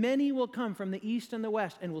going, that many will come from the east and the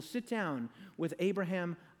west and will sit down with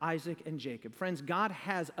Abraham, Isaac, and Jacob. Friends, God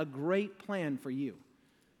has a great plan for you.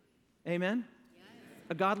 Amen? Yes.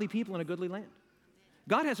 A godly people in a goodly land.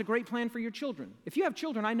 God has a great plan for your children. If you have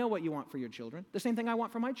children, I know what you want for your children. The same thing I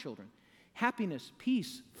want for my children. Happiness,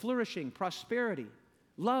 peace, flourishing, prosperity,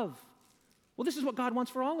 love. Well, this is what God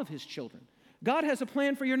wants for all of his children. God has a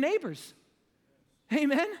plan for your neighbors.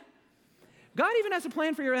 Amen? God even has a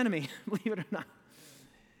plan for your enemy, believe it or not.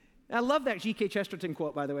 I love that G.K. Chesterton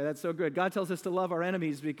quote, by the way. That's so good. God tells us to love our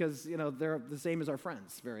enemies because, they're the same as our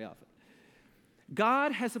friends very often.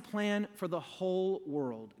 God has a plan for the whole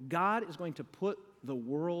world. God is going to put the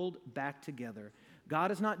world back together.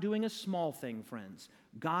 God is not doing a small thing, friends.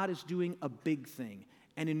 God is doing a big thing,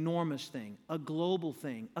 an enormous thing, a global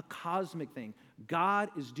thing, a cosmic thing. God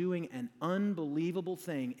is doing an unbelievable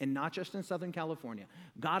thing, and not just in Southern California.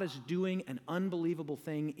 God is doing an unbelievable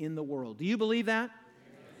thing in the world. Do you believe that?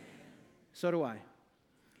 Amen. So do I.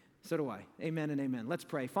 So do I. Amen and amen. Let's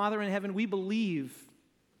pray. Father in heaven, we believe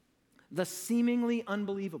the seemingly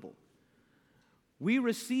unbelievable. We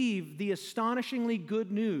receive the astonishingly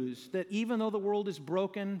good news that even though the world is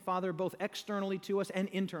broken, Father, both externally to us and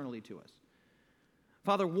internally to us,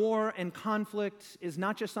 Father, war and conflict is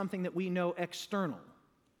not just something that we know external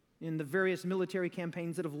in the various military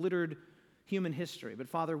campaigns that have littered human history, but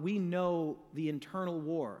Father, we know the internal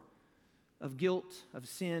war of guilt, of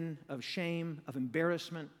sin, of shame, of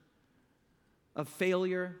embarrassment, of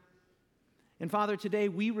failure. And Father, today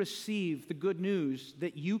we receive the good news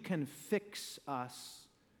that you can fix us,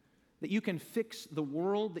 that you can fix the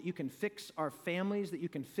world, that you can fix our families, that you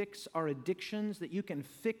can fix our addictions, that you can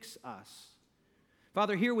fix us.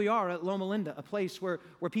 Father, here we are at Loma Linda, a place where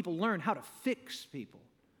people learn how to fix people.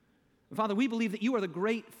 And Father, we believe that you are the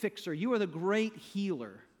great fixer. You are the great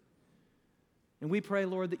healer. And we pray,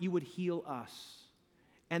 Lord, that you would heal us.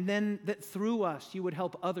 And then that through us you would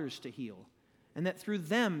help others to heal. And that through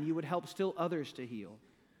them you would help still others to heal.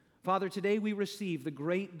 Father, today we receive the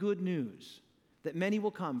great good news that many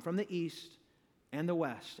will come from the east and the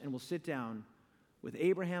west and will sit down with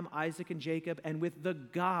Abraham, Isaac, and Jacob, and with the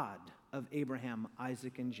God of Abraham,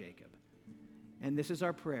 Isaac, and Jacob. And this is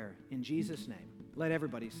our prayer in Jesus' name. Let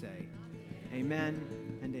everybody say, amen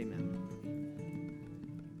and amen.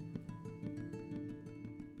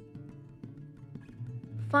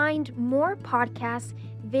 Find more podcasts,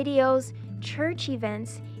 videos, church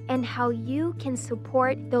events, and how you can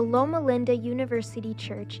support the Loma Linda University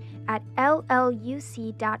Church at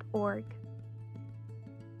lluc.org.